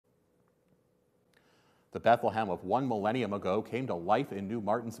The Bethlehem of 1 millennium ago came to life in New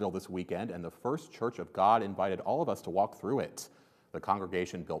Martinsville this weekend, and the First Church of God invited all of us to walk through it. The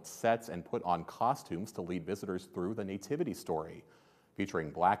congregation built sets and put on costumes to lead visitors through the nativity story.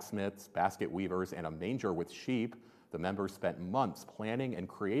 Featuring blacksmiths, basket weavers, and a manger with sheep, the members spent months planning and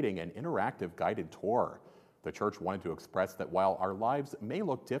creating an interactive guided tour. The church wanted to express that while our lives may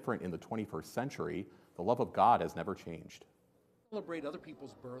look different in the 21st century, the love of God has never changed. Celebrate other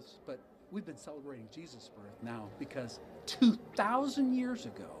people's births, but we've been celebrating Jesus' birth now because 2,000 years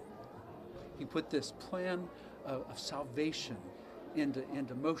ago, he put this plan of salvation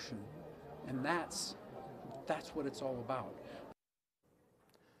into motion, and that's what it's all about.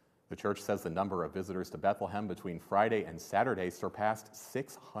 The church says the number of visitors to Bethlehem between Friday and Saturday surpassed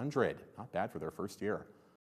 600. Not bad for their first year.